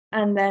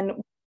And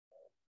then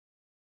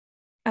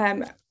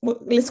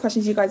list of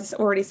questions you guys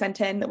already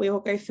sent in that we will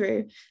go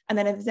through, and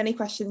then if there's any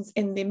questions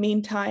in the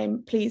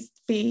meantime, please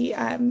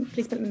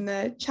put them in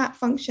the chat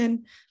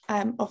function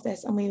of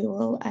this, and we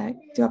will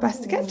do our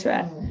best to get to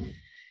it.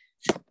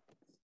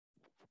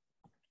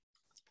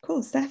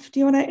 Cool. Steph, do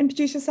you want to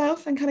introduce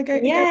yourself and kind of go?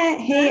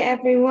 Hey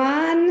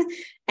everyone,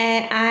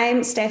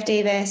 I'm Steph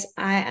Davis.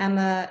 I am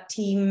a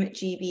Team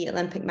GB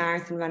Olympic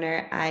marathon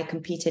runner. I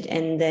competed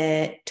in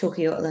the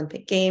Tokyo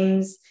Olympic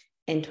Games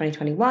in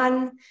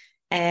 2021.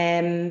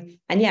 And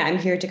yeah, I'm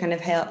here to kind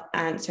of help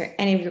answer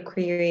any of your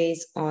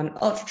queries on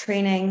ultra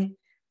training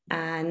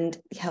and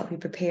help you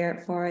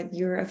prepare for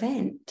your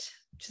event,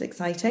 which is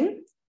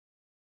exciting.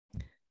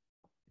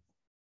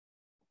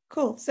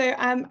 Cool. So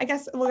I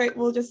guess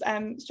we'll just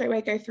straight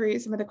away go through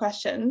some of the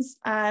questions,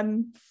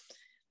 and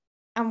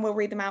we'll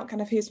read them out, kind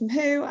of who's from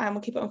who, and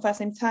we'll keep it on first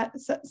name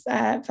terms.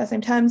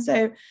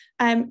 So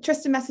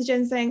Tristan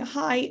messaging saying,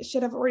 "Hi,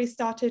 should have already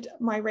started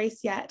my race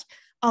yet?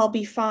 I'll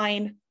be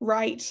fine.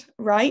 Right.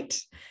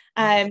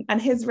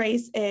 And his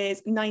race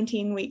is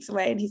 19 weeks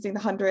away, and he's doing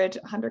the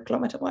 100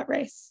 kilometer work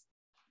race."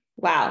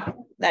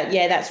 Wow,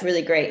 that's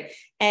really great.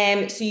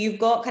 So you've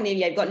got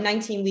you've got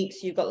 19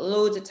 weeks, so you've got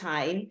loads of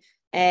time.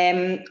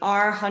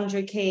 Our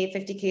 100k,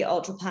 50k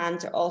ultra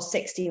plans are all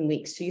 16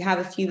 weeks, so you have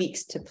a few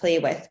weeks to play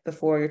with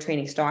before your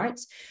training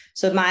starts.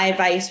 So my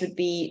advice would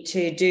be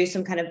to do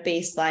some kind of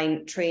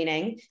baseline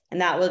training,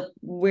 and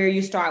where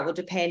you start will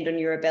depend on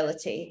your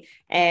ability.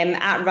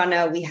 At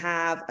Runna, we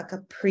have a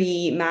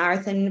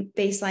pre-marathon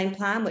baseline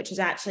plan, which is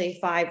actually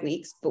 5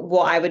 weeks, but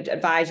what I would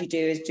advise you do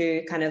is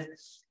do kind of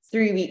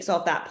 3 weeks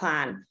of that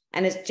plan,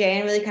 and it's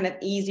generally kind of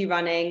easy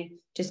running,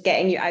 just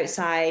getting you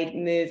outside,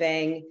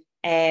 moving,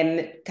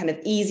 kind of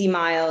easy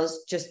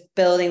miles, just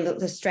building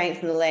the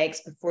strength in the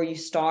legs before you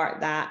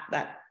start that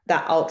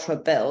ultra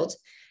build.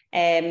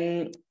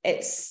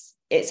 It's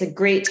a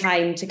great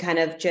time to kind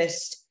of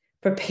just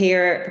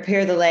prepare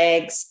the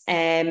legs,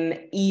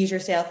 ease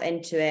yourself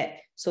into it.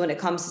 So when it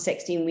comes to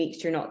 16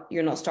 weeks,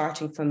 you're not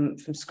starting from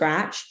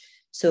scratch.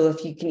 So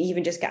if you can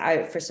even just get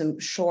out for some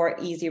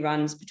short, easy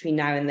runs between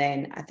now and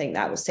then, I think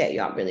that will set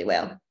you up really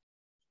well.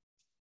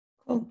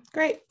 Cool,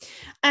 great.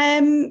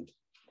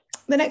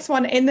 The next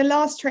one, in the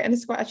last training, and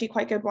this is actually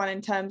quite a good one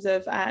in terms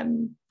of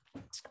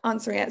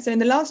answering it. So in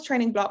the last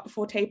training block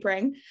before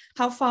tapering,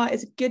 how far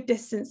is a good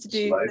distance to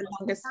do the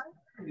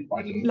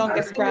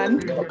longest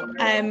run?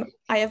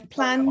 I have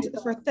planned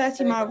for a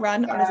 30-mile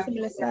run on a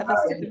similar service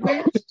to the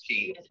route.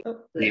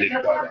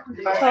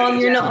 Tom,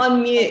 you're not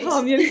on mute.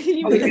 Tom, can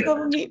you put yourself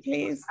on mute,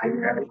 please?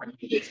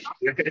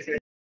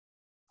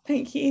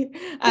 Thank you.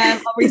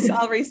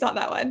 I'll restart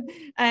that one.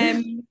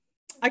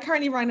 I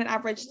currently run an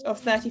average of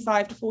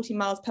 35 to 40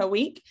 miles per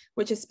week,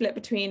 which is split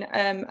between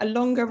a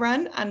longer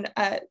run and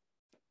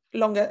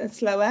longer and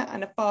slower,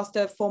 and a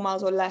faster 4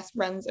 miles or less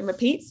runs and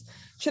repeats.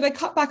 Should I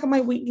cut back on my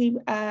weekly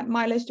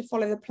mileage to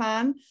follow the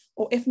plan?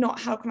 Or if not,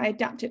 how can I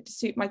adapt it to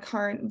suit my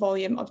current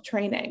volume of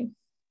training?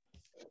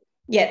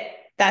 Yeah,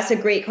 that's a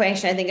great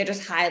question. I think it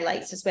just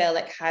highlights as well,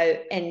 like how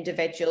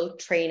individual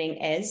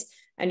training is.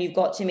 And you've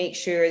got to make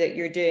sure that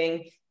you're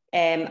doing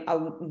a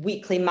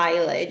weekly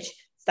mileage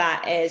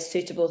that is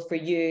suitable for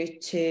you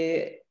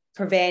to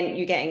prevent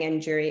you getting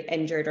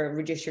injured or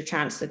reduce your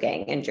chances of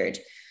getting injured.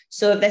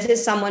 So if this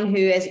is someone who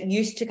is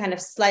used to kind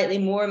of slightly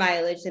more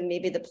mileage than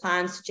maybe the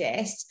plan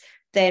suggests,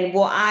 then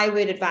what I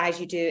would advise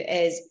you do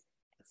is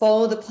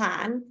follow the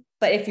plan.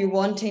 But if you're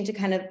wanting to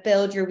kind of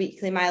build your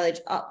weekly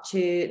mileage up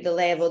to the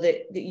level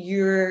that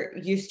you're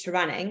used to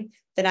running,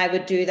 then I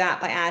would do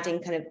that by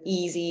adding kind of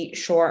easy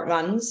short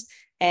runs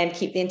and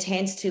keep the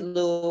intensity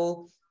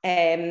low,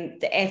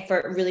 the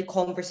effort really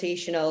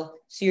conversational.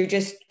 So you're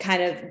just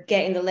kind of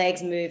getting the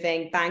legs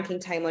moving, banking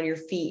time on your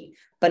feet,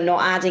 but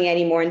not adding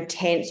any more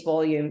intense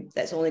volume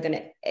that's only going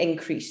to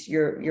increase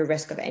your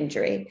risk of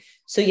injury.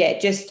 So yeah,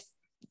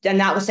 and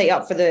that will set you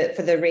up for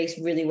the race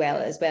really well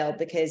as well,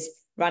 because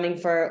running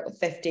for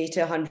 50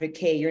 to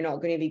 100k, you're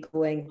not going to be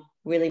going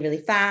really,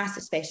 really fast,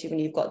 especially when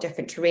you've got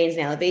different terrains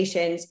and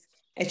elevations.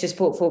 It's just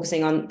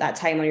focusing on that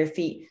time on your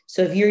feet.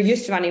 So if you're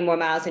used to running more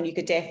miles, then you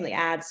could definitely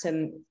add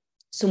some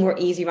more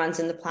easy runs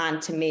in the plan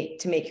to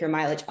make your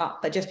mileage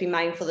up. But just be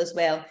mindful as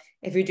well,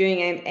 if you're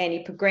doing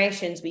any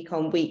progressions week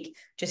on week,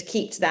 just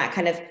keep to that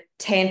kind of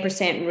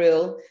 10%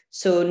 rule.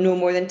 So no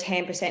more than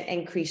 10%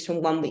 increase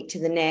from 1 week to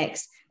the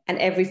next. And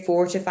every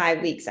 4 to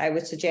 5 weeks, I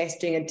would suggest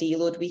doing a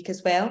deload week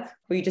as well,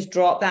 where you just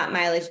drop that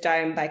mileage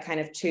down by kind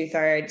of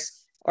 2/3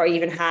 or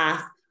even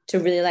half to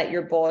really let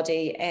your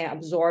body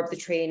absorb the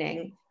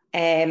training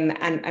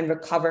and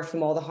recover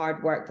from all the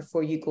hard work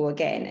before you go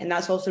again. And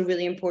that's also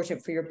really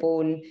important for your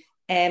bone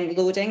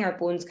loading. Our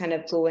bones kind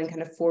of go in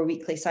kind of 4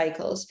 weekly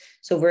cycles.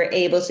 So we're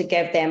able to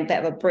give them a bit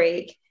of a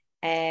break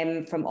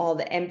from all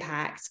the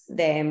impact,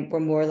 then we're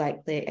more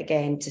likely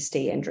again to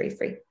stay injury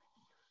free.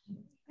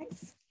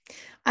 Thanks.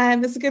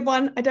 That's a good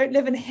one. I don't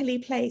live in a hilly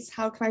place.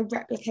 How can I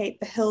replicate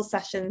the hill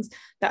sessions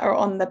that are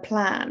on the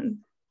plan?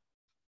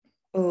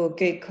 Oh,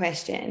 good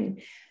question.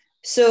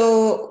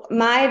 So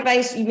my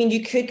advice, you mean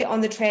you could get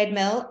on the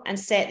treadmill and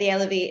set the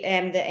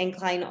the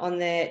incline on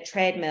the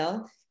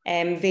treadmill,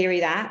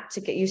 vary that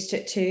to get used to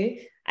it too.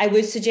 I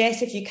would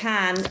suggest if you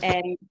can,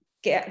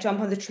 jump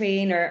on the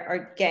train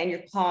or get in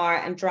your car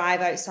and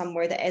drive out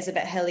somewhere that is a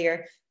bit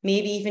hillier,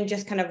 maybe even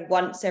just kind of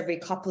once every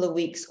couple of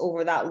weeks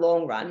over that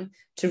long run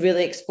to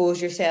really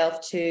expose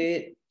yourself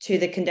to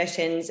the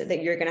conditions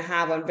that you're going to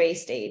have on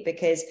race day,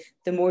 because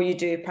the more you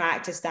do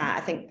practice that,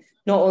 I think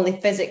not only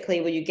physically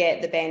will you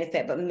get the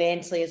benefit, but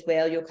mentally as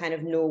well, you'll kind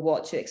of know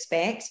what to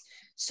expect.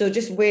 So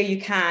just where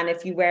you can,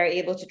 if you were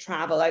able to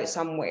travel out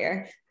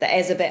somewhere that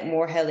is a bit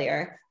more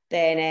hillier,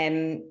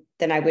 then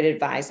I would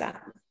advise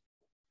that.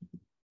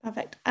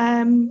 Perfect.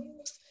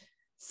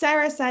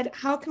 Sarah said,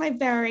 how can I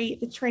vary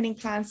the training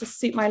plans to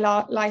suit my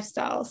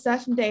lifestyle?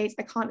 Certain days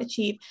I can't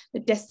achieve the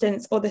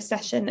distance or the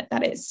session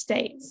that it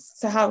states.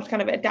 So how to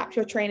kind of adapt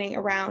your training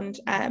around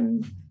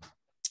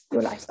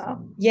your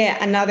lifestyle?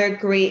 Yeah, another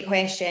great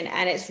question.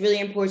 And it's really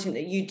important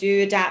that you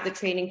do adapt the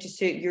training to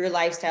suit your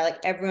lifestyle. Like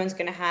everyone's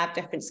going to have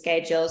different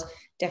schedules,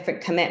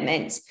 different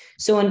commitments.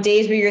 So on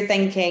days where you're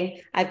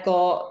thinking, I've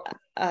got,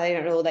 I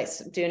don't know, let's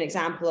do an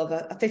example of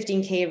a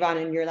 15K run,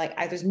 and you're like,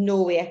 there's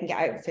no way I can get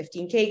out for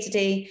 15K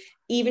today.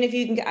 Even if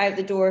you can get out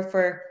the door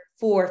for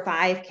 4 or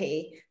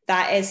 5K,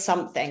 that is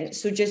something.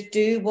 So just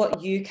do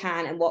what you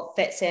can and what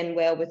fits in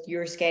well with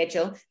your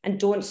schedule, and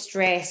don't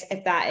stress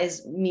if that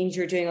means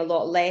you're doing a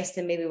lot less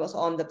than maybe what's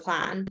on the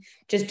plan.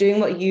 Just doing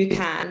what you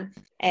can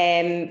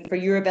for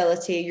your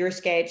ability, your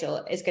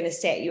schedule is going to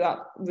set you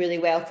up really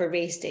well for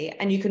race day.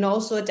 And you can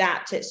also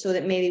adapt it so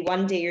that maybe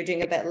one day you're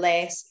doing a bit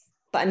less,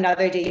 but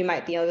another day you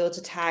might be able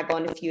to tag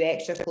on a few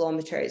extra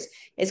kilometers.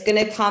 It's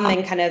going to come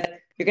in kind of,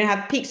 you're going to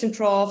have peaks and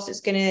troughs.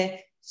 It's going to,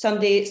 some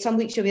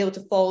weeks you'll be able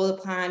to follow the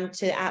plan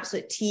to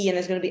absolute T, and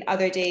there's going to be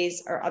other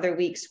days or other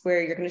weeks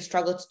where you're going to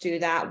struggle to do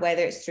that,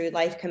 whether it's through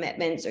life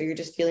commitments or you're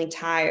just feeling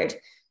tired.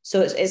 So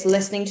it's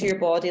listening to your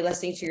body,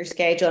 listening to your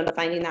schedule, and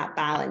finding that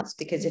balance,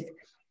 because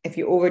if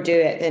you overdo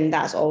it, then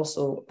that's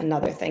also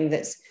another thing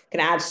that's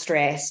going to add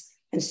stress,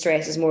 and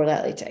stress is more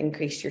likely to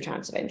increase your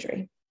chance of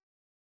injury.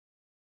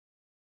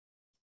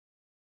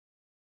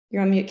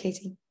 You're on mute,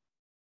 Katie.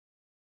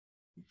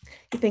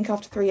 You think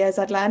after 3 years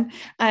I'd learn.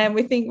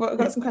 We've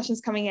got some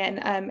questions coming in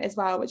as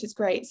well, which is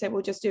great. So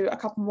we'll just do a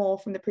couple more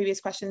from the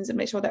previous questions and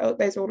make sure that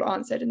those are all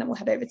answered, and then we'll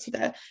head over to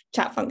the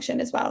chat function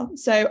as well.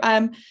 So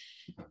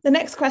the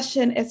next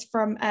question is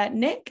from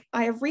Nick.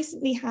 I have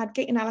recently had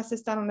gait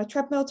analysis done on a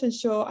treadmill to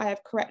ensure I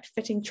have correct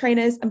fitting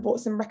trainers, and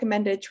bought some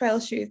recommended trail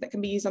shoes that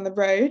can be used on the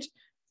road.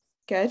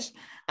 Good.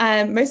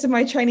 Most of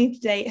my training to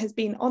date has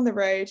been on the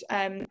road,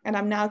 and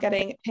I'm now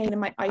getting pain in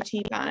my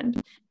IT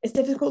band. It's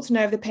difficult to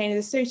know if the pain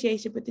is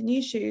associated with the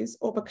new shoes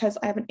or because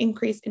I have an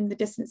increase in the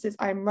distances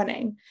I'm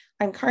running.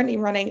 I'm currently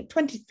running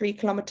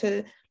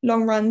 23-kilometer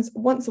long runs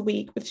once a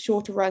week with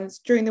shorter runs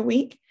during the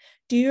week.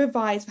 Do you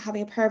advise for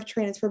having a pair of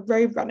trainers for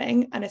road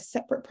running and a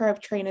separate pair of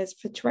trainers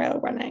for trail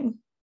running?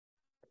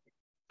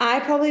 I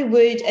probably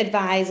would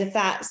advise, if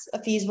that's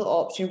a feasible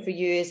option for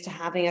you, is to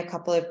having a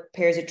couple of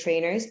pairs of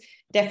trainers.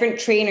 Different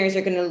trainers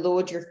are going to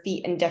load your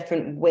feet in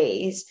different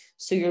ways.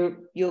 So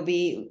you'll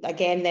be,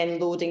 again, then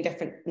loading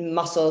different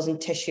muscles and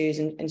tissues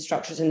and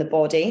structures in the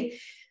body.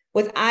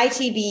 With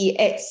ITB,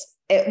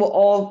 it will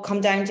all come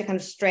down to kind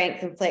of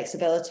strength and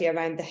flexibility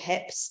around the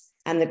hips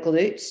and the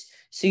glutes.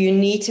 So you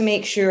need to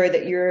make sure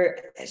that you're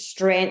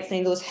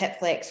strengthening those hip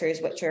flexors,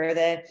 which are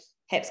the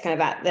hips kind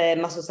of at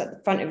the muscles at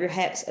the front of your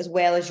hips, as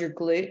well as your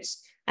glutes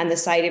and the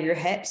side of your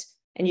hips.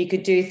 And you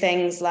could do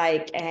things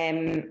like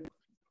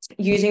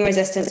using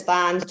resistance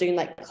bands, doing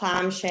like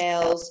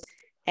clamshells,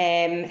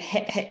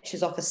 hip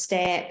hitches off a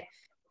step,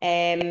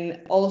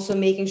 also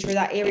making sure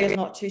that area is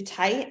not too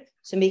tight.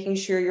 So making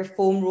sure you're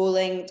foam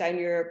rolling down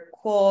your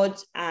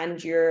quads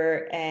and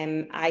your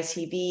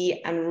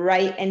ITB and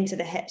right into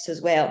the hips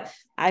as well.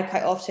 I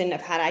quite often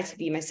have had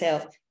ITB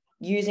myself,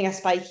 using a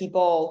spiky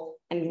ball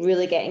and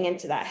really getting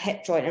into that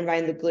hip joint and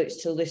around the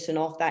glutes to loosen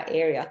off that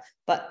area.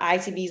 But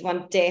ITB is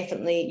one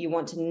definitely you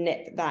want to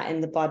nip that in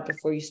the bud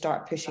before you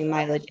start pushing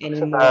mileage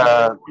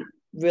anymore.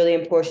 Really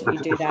important you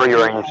do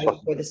that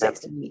before the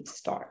 16 weeks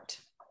start.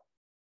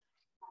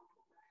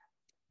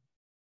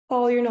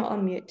 Paul, you're not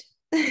on mute.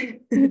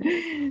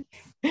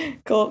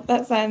 Cool,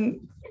 that's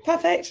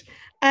perfect.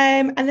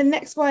 And the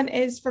next one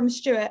is from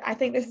Stuart. I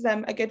think this is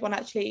a good one,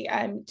 actually,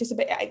 just a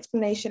bit of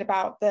explanation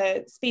about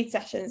the speed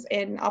sessions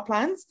in our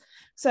plans.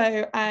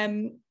 So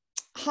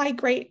hi,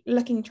 great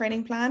looking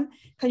training plan.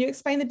 Can you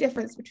explain the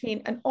difference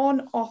between an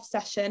on-off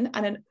session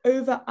and an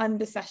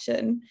over-under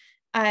session?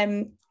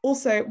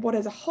 Also, what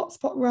is a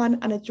hotspot run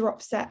and a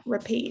drop set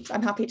repeat?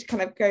 I'm happy to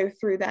kind of go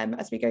through them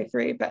as we go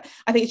through, but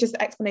I think it's just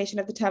the explanation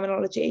of the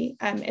terminology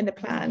in the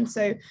plan.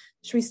 So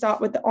should we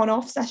start with the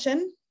on-off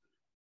session?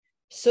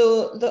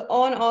 So the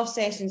on-off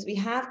sessions, we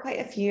have quite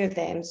a few of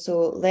them.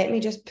 So let me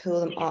just pull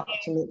them up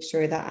to make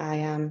sure that I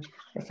am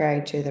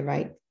referring to the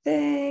right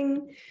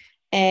thing.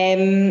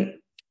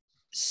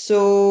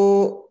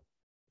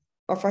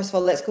 First of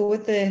all, let's go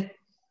with the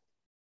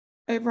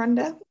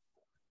over-under.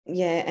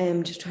 Yeah,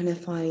 I'm just trying to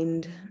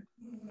find.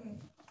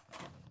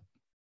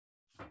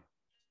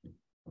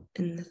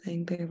 in the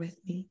thing, bear with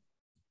me.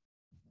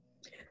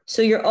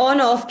 So your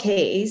on-off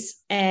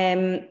Ks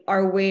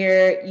are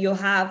where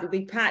you'll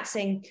be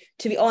practicing.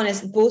 To be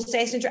honest, both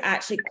sessions are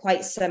actually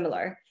quite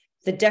similar.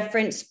 The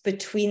difference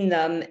between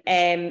them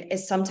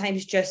is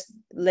sometimes just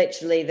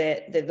literally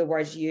the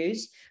words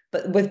used.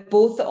 But with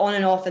both the on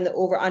and off and the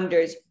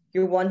over-unders,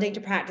 you're wanting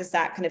to practice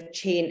that kind of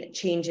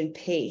change in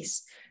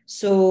pace.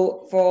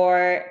 So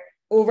for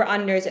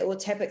over-unders, it will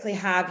typically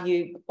have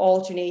you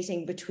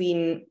alternating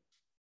between,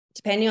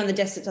 depending on the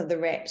distance of the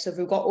rep. So if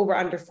we've got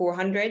over-under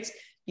 400s,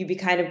 you'd be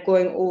kind of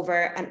going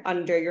over and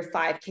under your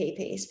 5K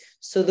pace.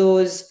 So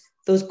those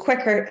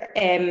quicker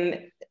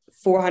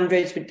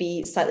 400s would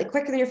be slightly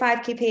quicker than your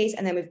 5K pace.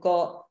 And then we've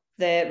got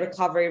the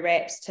recovery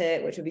reps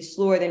which would be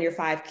slower than your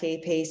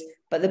 5K pace.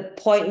 But the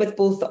point with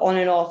both the on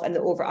and off and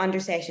the over under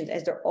sessions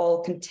is they're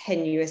all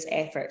continuous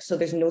effort. So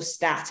there's no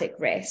static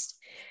rest.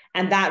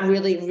 And that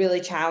really,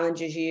 really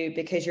challenges you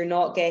because you're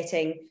not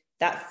getting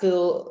that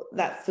full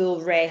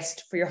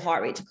rest for your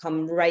heart rate to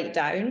come right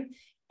down.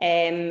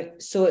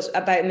 So it's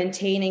about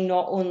maintaining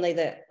not only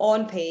the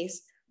on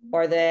pace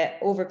or the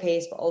over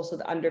pace, but also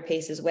the under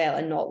pace as well,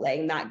 and not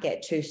letting that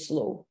get too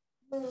slow.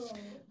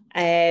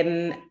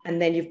 And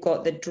then you've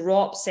got the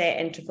drop set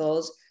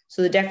intervals.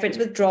 So the difference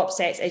with drop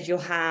sets is you'll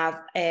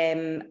have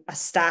a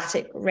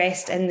static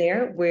rest in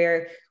there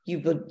where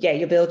you'll be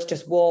able to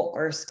just walk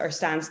or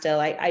stand still.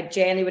 I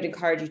generally would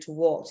encourage you to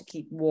walk to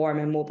keep warm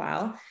and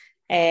mobile.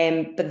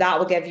 But that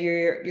will give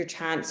you your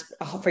chance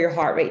for your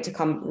heart rate to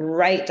come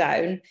right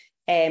down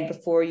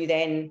before you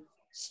then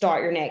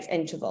start your next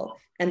interval.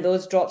 And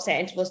those drop set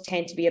intervals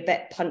tend to be a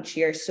bit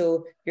punchier.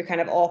 So you're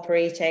kind of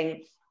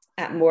operating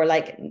at more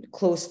like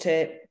close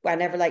to, I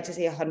never like to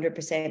say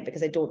 100%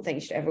 because I don't think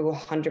you should ever go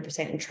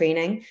 100% in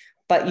training,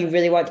 but you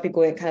really want to be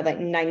going kind of like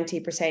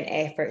 90%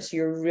 effort. So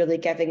you're really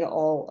giving it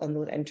all on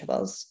those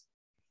intervals.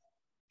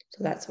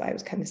 So that's why I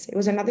was kind of saying,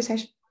 was there another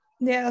session?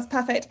 Yeah, that's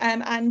perfect.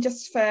 And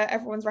just for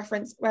everyone's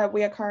reference,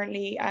 we are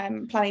currently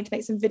planning to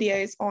make some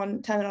videos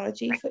on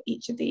terminology for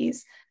each of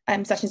these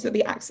sessions that will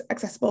be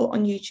accessible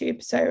on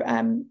YouTube. So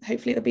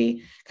hopefully there'll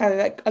be kind of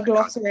like a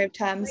glossary of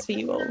terms for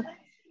you all.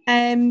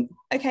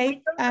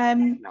 Okay.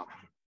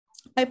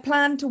 I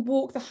plan to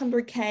walk the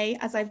 100K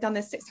as I've done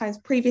this 6 times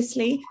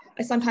previously.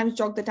 I sometimes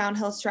jog the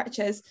downhill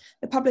stretches.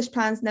 The published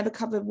plans never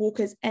cover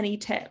walkers. Any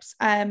tips?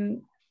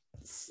 I'm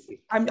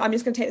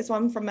just going to take this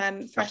one from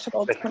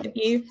Threshold's point of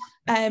view.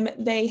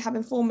 They have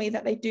informed me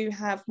that they do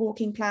have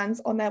walking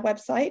plans on their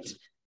website.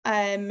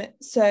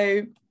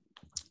 So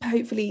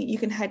hopefully you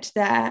can head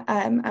there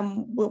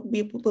and we'll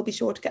be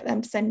sure to get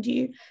them to send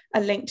you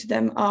a link to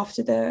them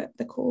after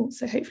the call.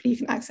 So hopefully you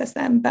can access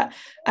them. But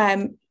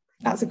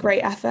that's a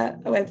great effort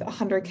with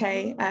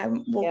 100K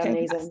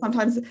walking. Yeah,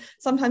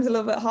 sometimes a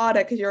little bit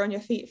harder because you're on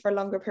your feet for a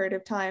longer period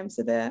of time.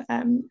 So the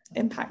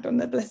impact on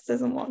the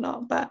blisters and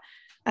whatnot. But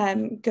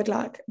good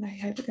luck, and I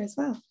hope it goes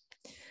well.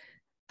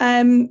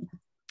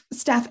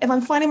 Steph, if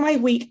I'm finding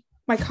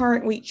my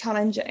current week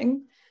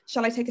challenging,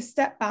 shall I take a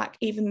step back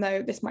even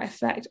though this might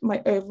affect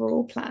my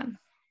overall plan?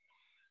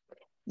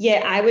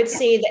 Yeah, I would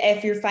say that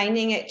if you're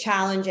finding it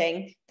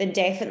challenging, then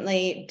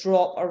definitely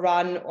drop a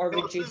run or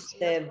reduce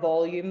the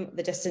volume,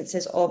 the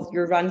distances of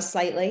your run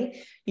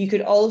slightly. You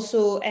could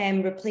also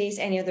replace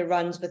any of the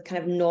runs with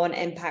kind of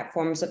non-impact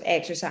forms of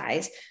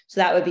exercise.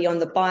 So that would be on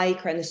the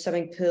bike or in the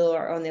swimming pool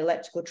or on the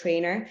elliptical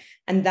trainer.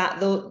 And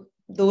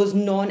those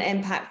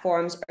non-impact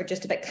forms are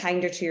just a bit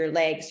kinder to your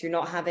legs. You're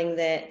not having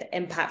the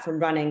impact from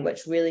running,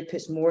 which really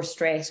puts more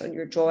stress on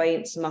your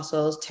joints,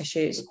 muscles,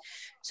 tissues.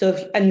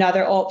 So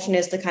another option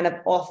is to kind of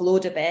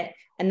offload a bit,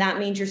 and that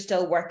means you're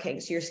still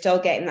working. So you're still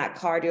getting that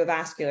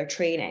cardiovascular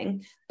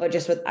training, but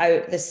just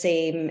without the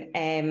same,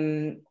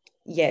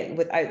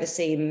 without the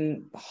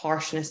same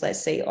harshness,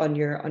 let's say, on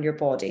your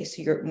body.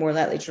 So you're more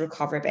likely to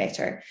recover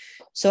better.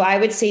 So I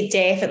would say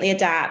definitely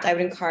adapt. I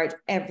would encourage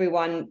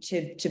everyone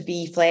to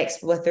be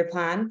flexible with their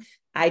plan.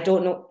 I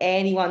don't know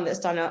anyone that's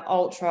done an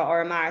ultra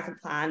or a marathon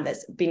plan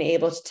that's been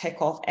able to tick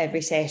off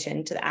every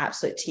session to the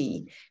absolute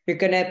T. You're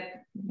going to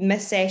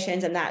miss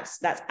sessions, and that's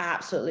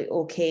absolutely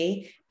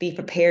okay. Be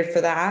prepared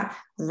for that.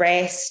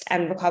 Rest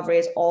and recovery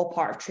is all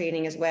part of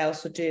training as well.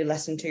 So do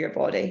listen to your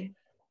body.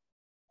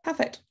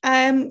 Perfect.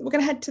 We're going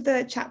to head to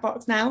the chat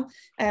box now.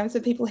 So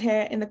people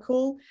here in the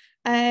call.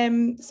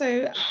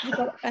 So we've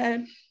got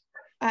a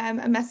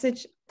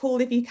message.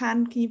 Paul, if you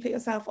can you put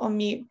yourself on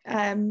mute?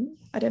 I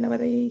don't know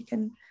whether you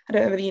can. I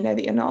don't know whether you know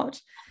that you're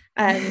not.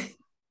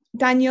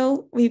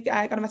 Daniel, we've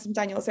got a message from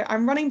Daniel. So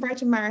I'm running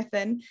Brighton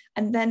Marathon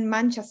and then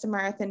Manchester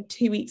Marathon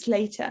 2 weeks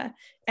later.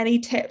 Any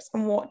tips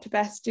on what to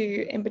best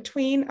do in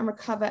between and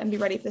recover and be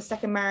ready for the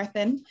second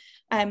marathon?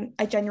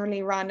 I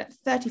generally run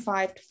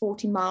 35 to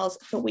 40 miles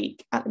per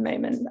week at the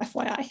moment,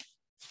 FYI.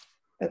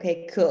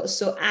 Okay, cool.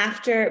 So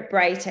after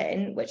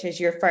Brighton, which is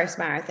your first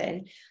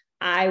marathon,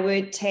 I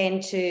would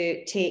tend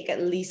to take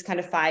at least kind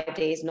of 5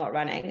 days not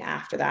running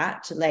after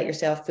that to let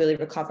yourself fully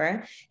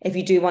recover. If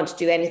you do want to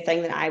do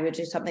anything, then I would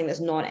do something that's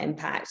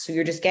non-impact. So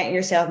you're just getting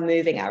yourself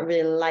moving at a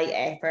really light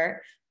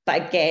effort,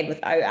 but again,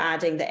 without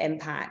adding the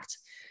impact.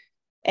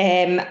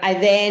 I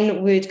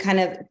then would kind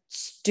of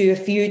do a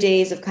few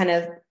days of kind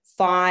of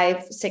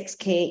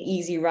 5-6K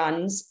easy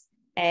runs.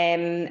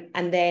 And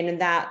then in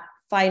that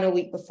final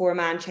week before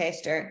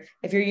Manchester,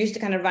 if you're used to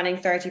kind of running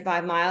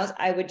 35 miles,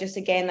 I would just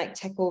again like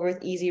tick over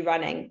with easy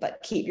running,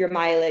 but keep your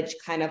mileage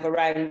kind of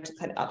around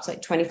kind of up to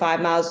like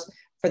 25 miles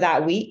for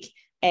that week.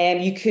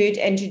 You could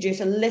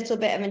introduce a little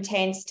bit of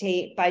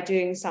intensity by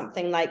doing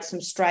something like some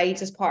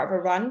strides as part of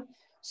a run.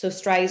 So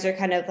strides are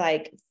kind of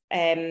like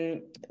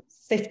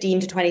 15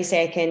 to 20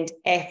 second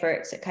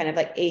efforts at kind of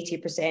like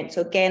 80%.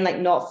 So again, like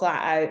not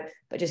flat out,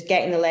 but just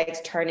getting the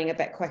legs turning a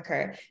bit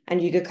quicker. And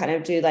you could kind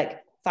of do like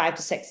 5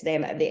 to 6 of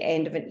them at the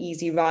end of an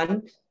easy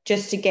run,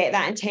 just to get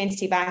that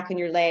intensity back in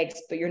your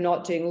legs, but you're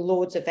not doing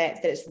loads of it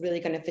that it's really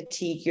going to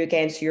fatigue you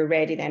again. So you're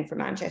ready then for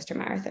Manchester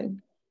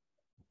Marathon.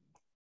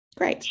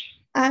 Great.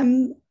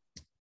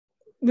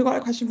 We've got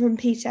a question from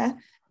Peter.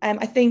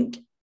 I think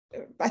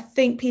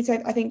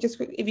Peter, just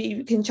if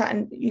you can chat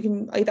and you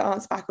can either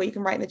answer back or you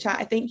can write in the chat.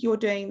 I think you're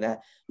doing the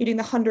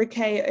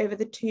 100K over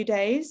the 2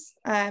 days,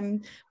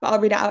 but I'll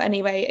read it out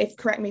anyway.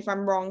 Correct me if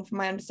I'm wrong from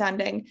my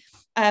understanding.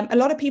 A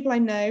lot of people I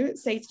know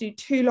say to do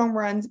 2 long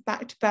runs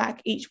back to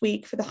back each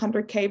week for the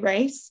 100K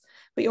race,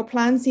 but your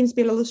plan seems to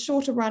be a little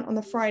shorter run on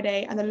the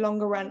Friday and the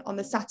longer run on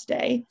the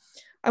Saturday.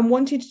 I'm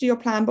wanting to do your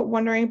plan, but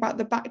wondering about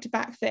the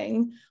back-to-back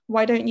thing.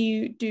 Why don't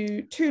you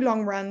do 2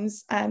 long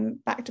runs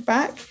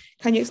back-to-back?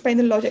 Can you explain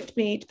the logic to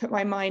me to put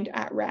my mind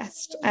at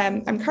rest?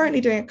 I'm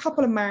currently doing a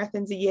couple of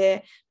marathons a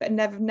year, but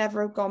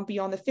never have gone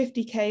beyond the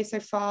 50K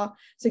so far.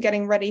 So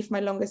getting ready for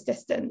my longest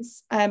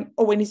distance.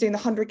 Or when he's doing the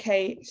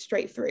 100K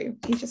straight through.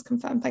 He's just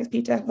confirmed. Thanks,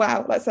 Peter.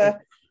 Wow, that's a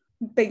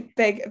big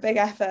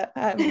effort.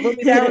 We'll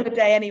be there on the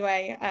day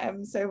anyway.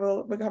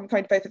 So we're coming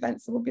to both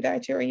events, so we'll be there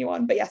cheering you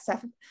on. But yes,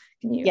 Seth,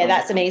 can you? Yeah,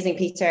 that's amazing,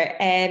 Peter.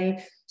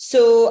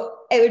 So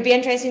it would be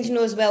interesting to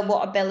know as well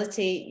what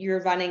ability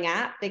you're running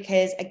at,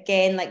 because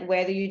again, like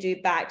whether you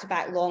do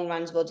back-to-back long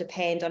runs will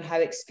depend on how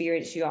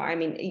experienced you are. I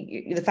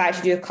mean, the fact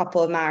you do a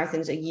couple of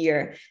marathons a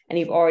year and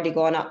you've already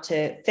gone up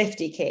to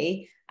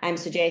 50K, I'm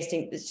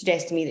suggesting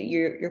to me that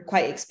you're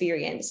quite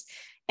experienced.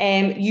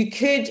 You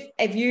could,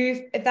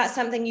 if that's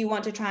something you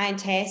want to try and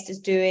test, is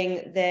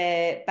doing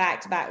the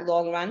back-to-back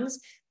long runs,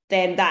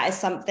 then that is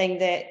something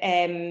that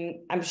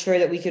I'm sure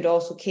that we could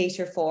also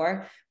cater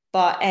for.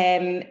 But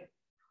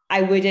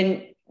I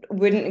wouldn't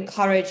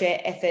encourage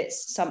it if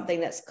it's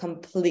something that's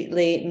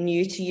completely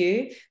new to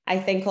you. I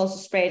think also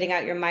spreading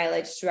out your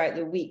mileage throughout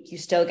the week, you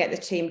still get the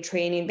same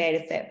training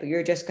benefit, but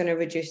you're just going to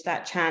reduce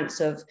that chance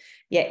of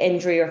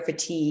injury or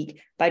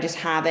fatigue by just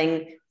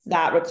having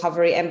that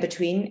recovery in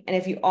between. And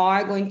if you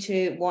are going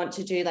to want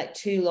to do like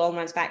 2 long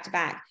runs back to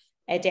back,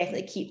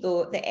 definitely keep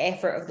the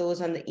effort of those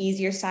on the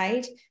easier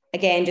side.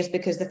 Again, just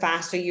because the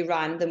faster you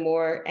run, the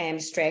more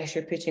stress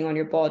you're putting on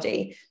your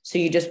body. So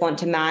you just want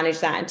to manage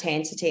that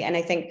intensity. And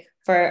I think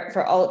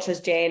for ultras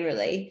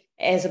generally,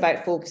 it is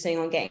about focusing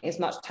on getting as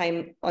much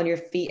time on your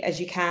feet as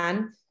you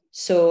can.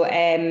 So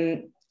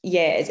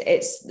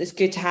it's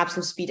good to have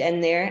some speed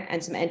in there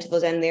and some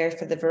intervals in there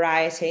for the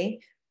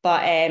variety.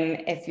 But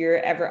if you're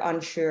ever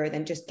unsure,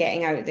 then just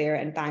getting out there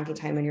and banking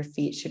time on your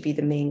feet should be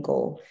the main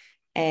goal.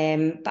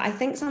 But I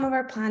think some of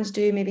our plans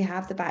do maybe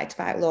have the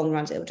back-to-back long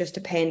runs. It'll just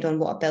depend on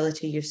what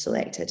ability you've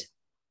selected.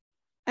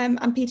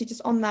 And Peter,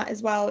 just on that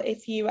as well,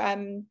 if you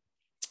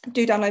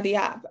do download the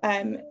app,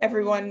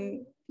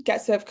 everyone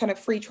gets a kind of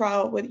free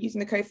trial with using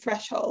the code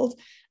threshold,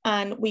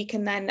 and we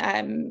can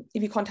then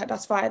if you contact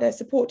us via the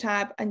support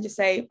tab and just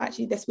say,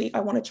 actually this week I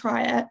want to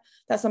try it,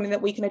 that's something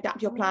that we can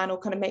adapt your plan or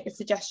kind of make a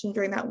suggestion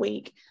during that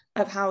week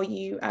of how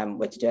you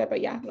were to do it.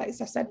 But yeah, like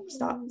Steph said,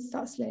 start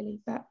slowly.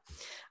 But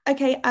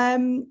okay,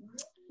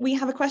 we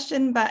have a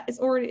question, but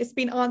it's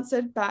been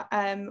answered, but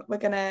we're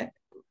gonna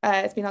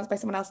it's been answered by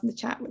someone else in the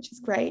chat, which is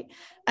great.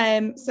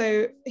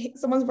 So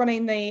someone's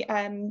running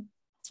the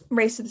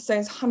Race to the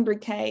Stones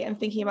 100K and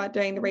thinking about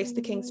doing the Race to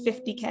the Kings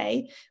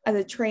 50K as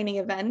a training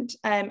event,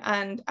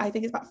 and I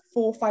think it's about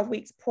 4 or 5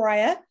 weeks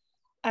prior.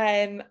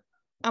 Am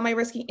I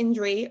risking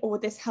injury, or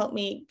would this help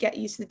me get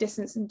used to the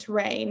distance and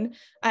terrain?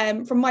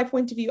 From my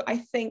point of view, I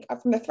think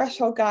from the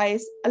Threshold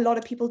guys, a lot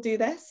of people do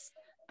this.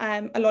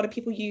 A lot of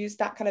people use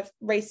that kind of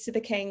Race to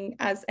the King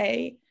as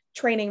a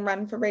training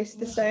run for Race to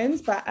the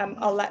Stones, but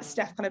I'll let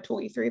Steph kind of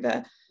talk you through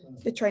the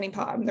training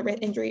part and the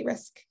injury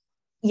risk.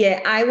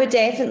 Yeah, I would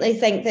definitely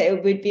think that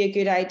it would be a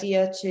good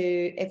idea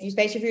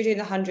especially if you're doing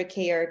the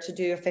 100K, or to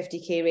do a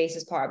 50K race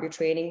as part of your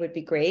training would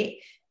be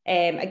great.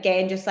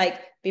 Again, just like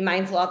be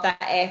mindful of that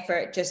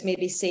effort, just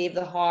maybe save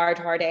the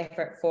hard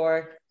effort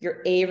for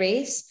your A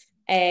race,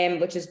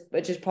 which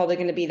is probably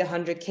going to be the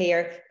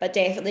 100K, but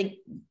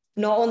definitely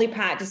not only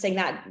practicing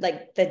that,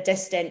 like the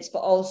distance, but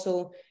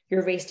also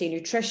your race day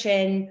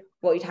nutrition,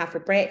 what you'd have for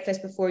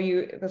breakfast before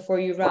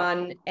you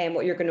run, and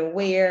what you're going to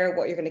wear,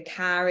 what you're going to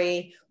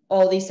carry.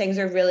 All these things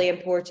are really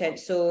important.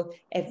 So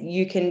if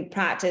you can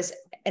practice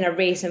in a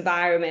race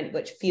environment,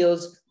 which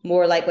feels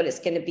more like what it's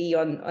going to be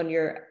on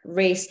your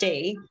race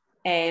day,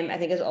 I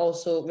think is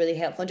also really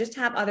helpful. And just to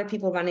have other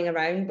people running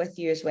around with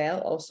you as well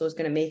also is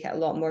going to make it a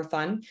lot more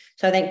fun.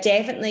 So I think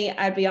definitely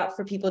I'd be up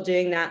for people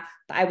doing that,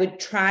 but I would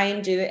try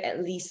and do it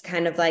at least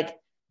kind of like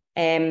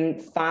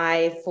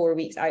 4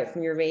 weeks out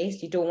from your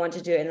race. You don't want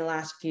to do it in the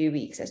last few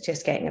weeks. It's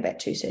just getting a bit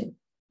too soon.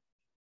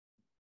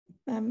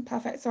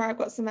 Perfect. Sorry, I've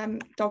got some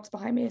dogs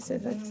behind me, so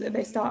if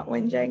they start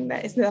whinging,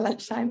 that is their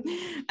lunchtime.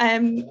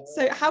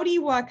 So how do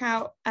you work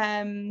out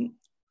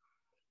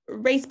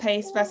race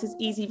pace versus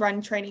easy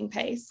run training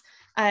pace?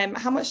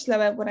 How much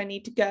slower would I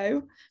need to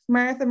go?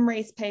 Marathon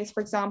race pace, for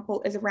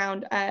example, is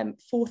around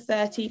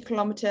 430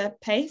 kilometer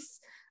pace.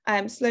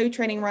 Slow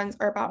training runs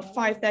are about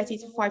 530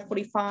 to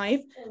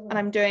 545, and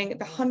I'm doing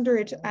the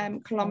 100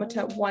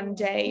 kilometer one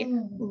day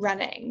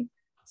running.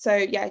 So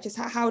yeah, just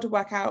how to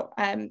work out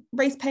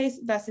race pace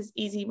versus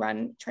easy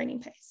run training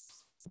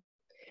pace.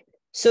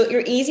 So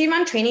your easy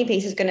run training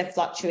pace is going to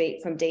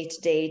fluctuate from day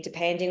to day,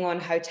 depending on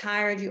how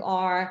tired you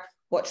are,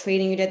 what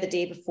training you did the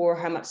day before,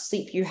 how much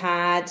sleep you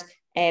had,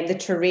 the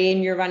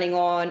terrain you're running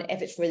on,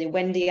 if it's really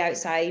windy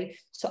outside.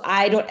 So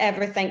I don't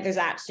ever think there's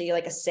actually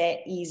like a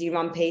set easy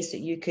run pace that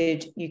you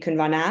can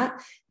run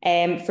at.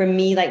 For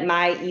me, like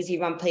my easy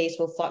run pace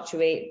will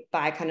fluctuate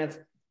by kind of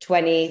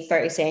 20,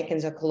 30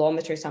 seconds a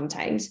kilometer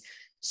sometimes.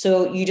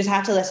 So you just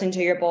have to listen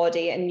to your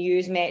body and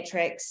use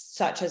metrics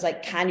such as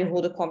like, can you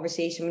hold a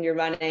conversation when you're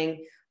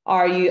running?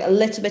 Are you a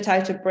little bit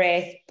out of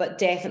breath, but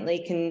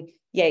definitely can,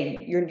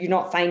 you're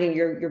not finding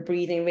your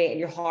breathing rate and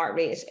your heart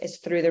rate is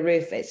through the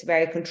roof. It's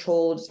very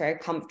controlled, it's very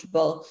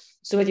comfortable.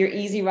 So with your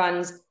easy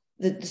runs,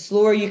 the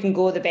slower you can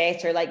go, the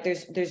better. Like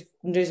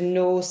there's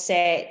no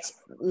set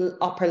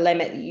upper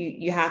limit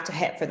you have to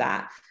hit for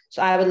that.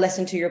 So I would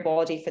listen to your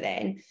body for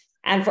then.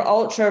 And for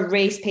ultra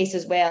race pace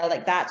as well,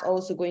 like that's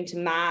also going to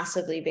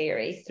massively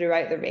vary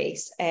throughout the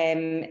race.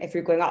 If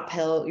you're going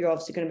uphill, you're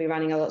obviously going to be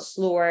running a lot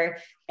slower.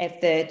 If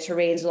the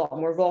terrain's a lot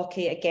more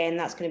rocky, again,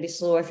 that's going to be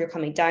slower. If you're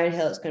coming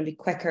downhill, it's going to be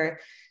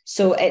quicker.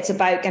 So it's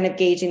about kind of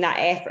gauging that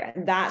effort.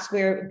 And that's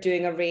where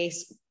doing a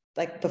race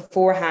like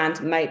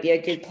beforehand might be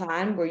a good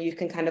plan, where you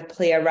can kind of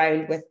play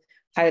around with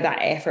how that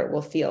effort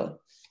will feel.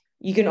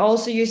 You can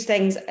also use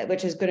things,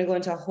 which is going to go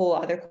into a whole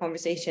other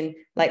conversation,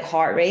 like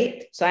heart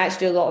rate. So I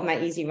actually do a lot of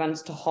my easy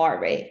runs to heart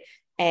rate.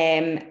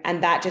 And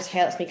that just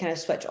helps me kind of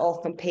switch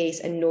off from pace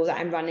and know that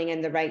I'm running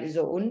in the right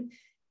zone.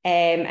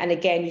 And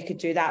again, you could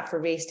do that for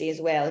race day as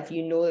well. If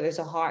you know there's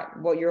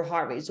what your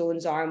heart rate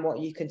zones are and what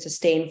you can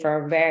sustain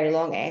for a very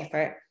long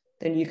effort,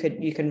 then you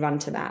can run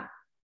to that.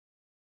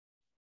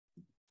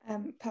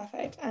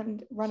 Perfect.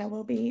 And Runna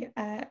will be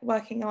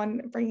working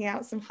on bringing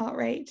out some heart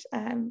rate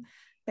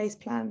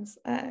based plans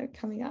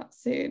coming up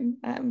soon.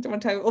 Don't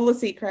want to tell you all the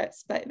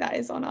secrets, but that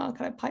is on our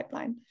kind of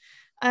pipeline.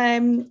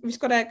 We've just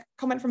got a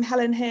comment from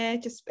Helen here,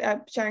 just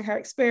sharing her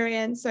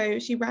experience. So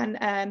she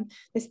ran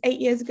this 8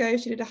 years ago.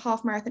 She did a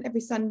half marathon every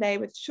Sunday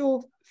with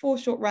 4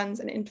 short runs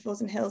and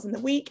intervals and hills in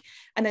the week,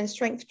 and then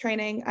strength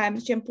training.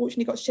 She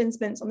unfortunately got shin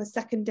splints on the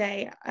second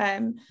day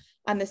and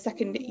the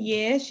second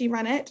year she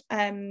ran it,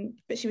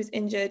 but she was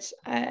injured.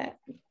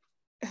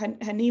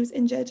 Her knee was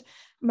injured.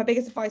 My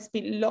biggest advice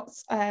would be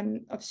lots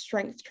of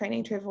strength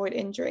training to avoid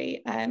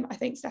injury. I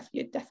think, Steph,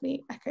 you'd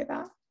definitely echo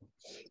that.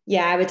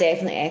 Yeah, I would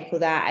definitely echo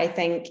that. I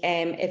think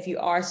if you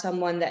are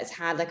someone that's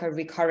had like a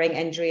recurring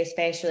injury,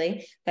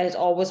 especially, then it's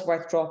always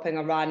worth dropping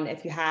a run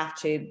if you have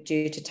to,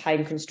 due to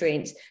time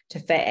constraints, to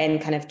fit in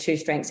kind of 2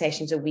 strength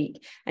sessions a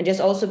week. And just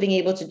also being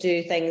able to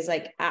do things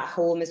like at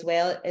home as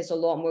well is a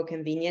lot more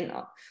convenient.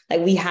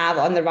 Like we have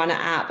on the Runna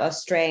app a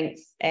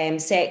strength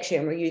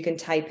section where you can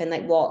type in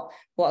like what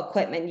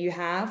equipment you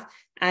have.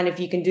 And if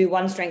you can do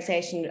 1 strength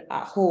session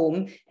at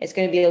home, it's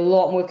going to be a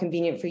lot more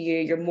convenient for you.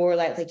 You're more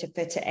likely to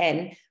fit it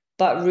in.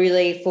 But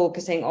really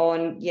focusing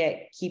on,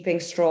 keeping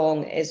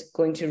strong is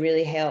going to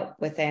really help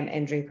with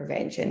injury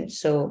prevention.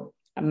 So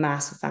a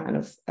massive fan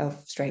of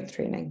strength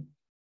training.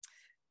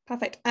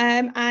 Perfect.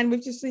 And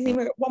we've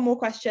got one more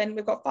question.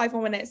 We've got 5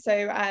 more minutes.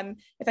 So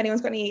if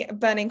anyone's got any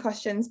burning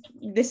questions,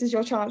 this is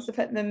your chance to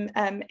put them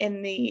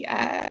in the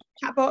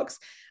chat box.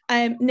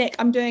 Nick,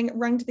 I'm doing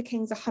Run to the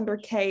Kings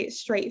 100K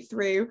straight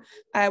through.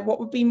 What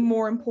would be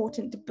more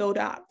important to build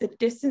up, the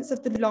distance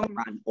of the long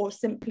run or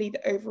simply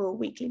the overall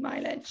weekly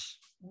mileage?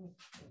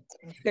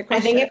 I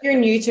think if you're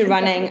new to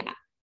running,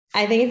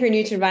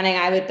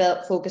 I would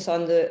focus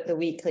on the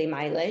weekly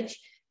mileage,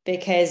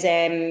 because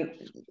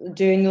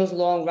doing those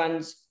long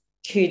runs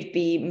could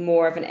be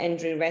more of an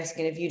injury risk.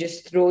 And if you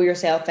just throw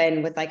yourself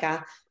in with like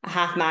a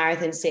half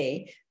marathon,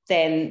 say,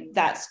 then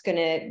it's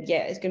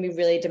gonna be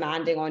really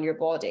demanding on your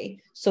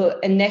body. So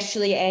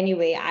initially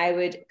anyway, I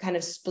would kind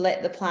of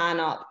split the plan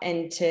up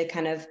into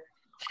kind of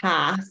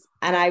half,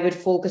 and I would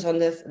focus on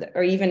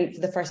or even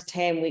for the first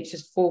 10 weeks,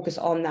 just focus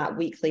on that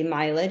weekly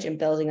mileage and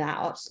building that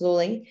up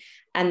slowly.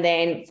 And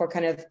then for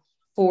kind of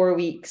 4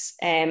 weeks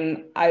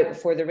out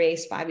before the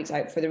race, 5 weeks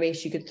out before the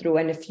race, you could throw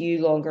in a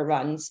few longer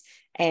runs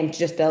to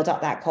just build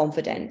up that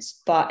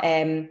confidence. But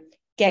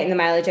getting the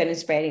mileage in and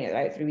spreading it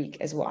out through the week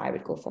is what I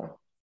would go for.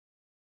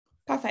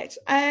 Perfect.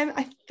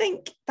 I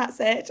think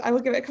that's it. I will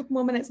give it a couple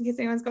more minutes in case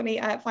anyone's got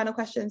any final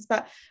questions.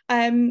 But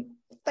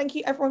thank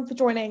you everyone for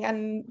joining,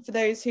 and for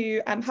those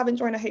who haven't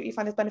joined, I hope you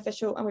find this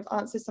beneficial and we've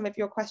answered some of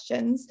your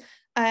questions.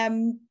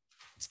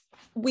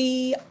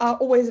 We are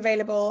always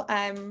available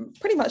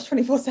pretty much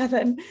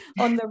 24/7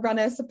 on the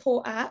Runna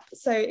support app.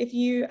 So if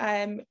you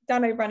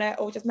download Runna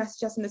or just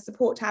message us in the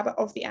support tab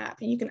of the app,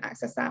 and you can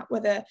access that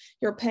whether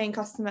you're a paying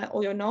customer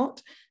or you're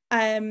not.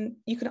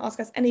 You can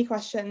ask us any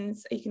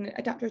questions, you can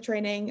adapt your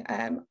training,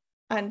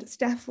 and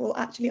Steph will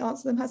actually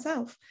answer them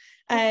herself.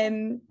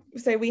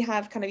 So we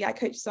have kind of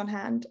coaches on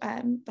hand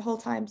the whole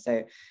time,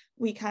 so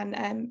we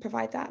can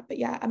provide that. But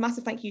yeah, a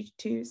massive thank you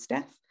to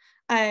Steph.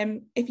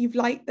 If you've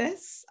liked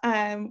this,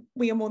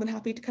 we are more than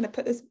happy to kind of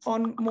put this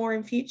on more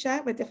in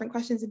future with different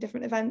questions and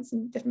different events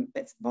and different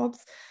bits and bobs.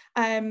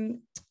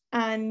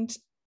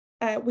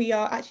 We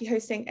are actually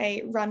hosting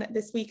a run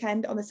this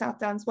weekend on the South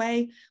Downs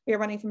Way. We are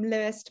running from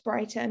Lewes to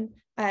Brighton.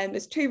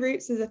 There's two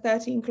routes. There's a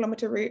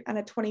 13-kilometre route and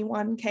a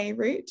 21k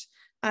route,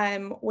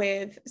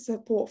 with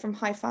support from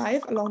High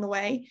Five along the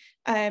way.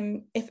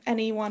 If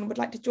anyone would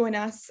like to join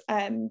us,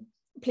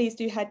 please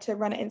do head to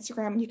Runna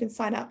Instagram. You can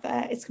sign up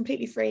there. It's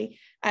completely free.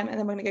 And then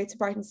we're going to go to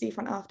Brighton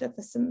Seafront after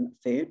for some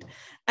food.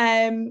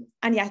 And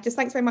yeah, just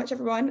thanks very much,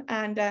 everyone.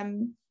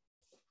 And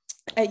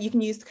you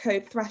can use the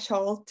code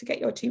Threshold to get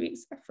your 2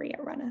 weeks for free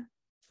at Runna.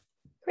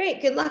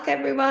 Great. Good luck,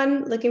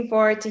 everyone. Looking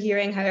forward to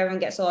hearing how everyone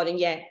gets on. And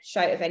yeah,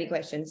 shout if any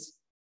questions.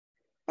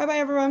 Bye-bye,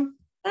 everyone.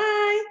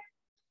 Bye.